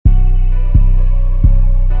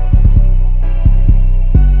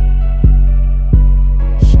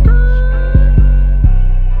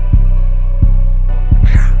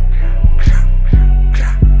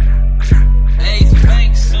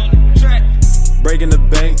breaking the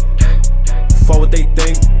bank. For what they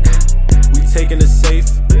think, we taking the safe.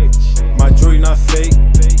 My jewelry not fake,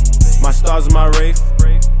 my stars in my wraith.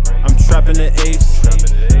 I'm trapping the apes.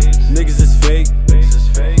 Niggas is fake,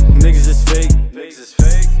 niggas is fake.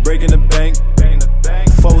 Breaking the bank,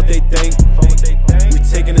 for what they think, we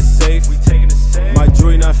taking the safe. My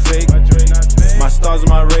jewelry not fake, my stars in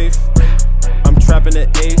my wraith. I'm trapping the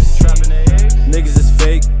apes. Niggas is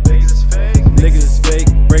fake, niggas is fake.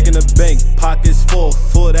 Breaking the bank, pockets full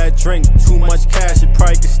of that drink. Too much cash, it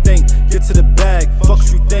probably could stink. Get to the bag, fuck what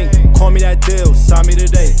you think. Call me that deal, sign me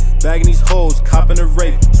today. Bagging these hoes, copping a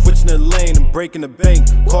rape. Switching the lane and breaking the bank.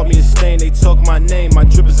 Caught me a stain, they talk my name. My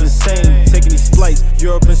drip is insane. Taking these flights,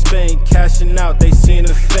 Europe and Spain. Cashing out, they seeing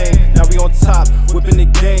the fame. Now we on top, whipping the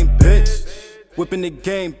game, bitch. Whipping the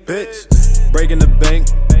game, bitch. Breaking the bank,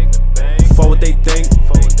 for what they think,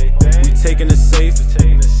 we taking the safe.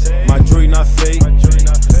 My jewelry not fake,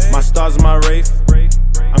 my stars in my wraith.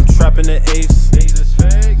 I'm trapping the apes.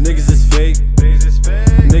 Niggas is fake,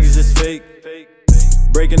 niggas is fake.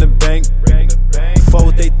 Breaking the bank, for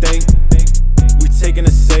what they think, we taking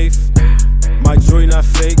the safe. My jewelry not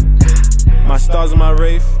fake, my stars in my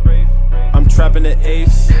wraith. I'm trapping the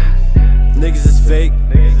apes. Niggas is fake,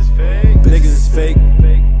 niggas is fake.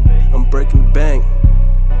 I'm breaking the bank,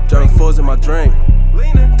 driving fours in my drink.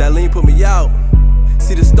 That lean put me out,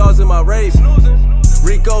 see the stars in my wraith.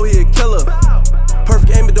 Rico, he a killer,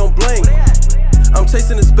 perfect aim, but don't blink. I'm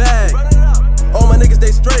chasing this bag, all my niggas,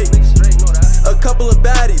 they straight. A couple of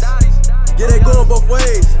baddies, yeah, they going both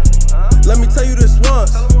ways. Let me tell you this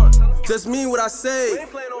once, just mean what I say.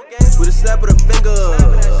 With a snap of the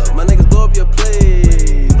finger, my niggas blow up your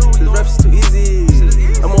place. This rap is too easy,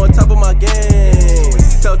 I'm on top of my game.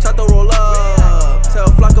 Tell Chato roll up, tell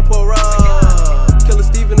Flocka pour up. Killer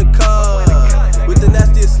Steve in the car, with the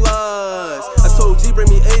nastiest slugs. I told G bring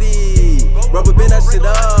me 80, rubber band that shit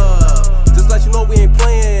up. Just let you know we ain't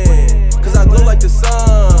playing, cause I glow like the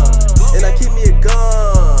sun. And I keep me a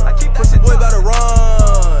gun, pussy boy better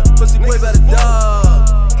run, pussy boy better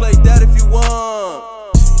duck. Play that if you want.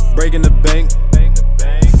 Breaking the bank,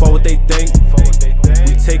 for what they think,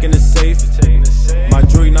 we taking the safe. My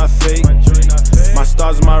jewelry not fake, my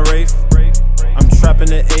stars in my wraith. I'm trapping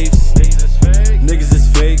the apes.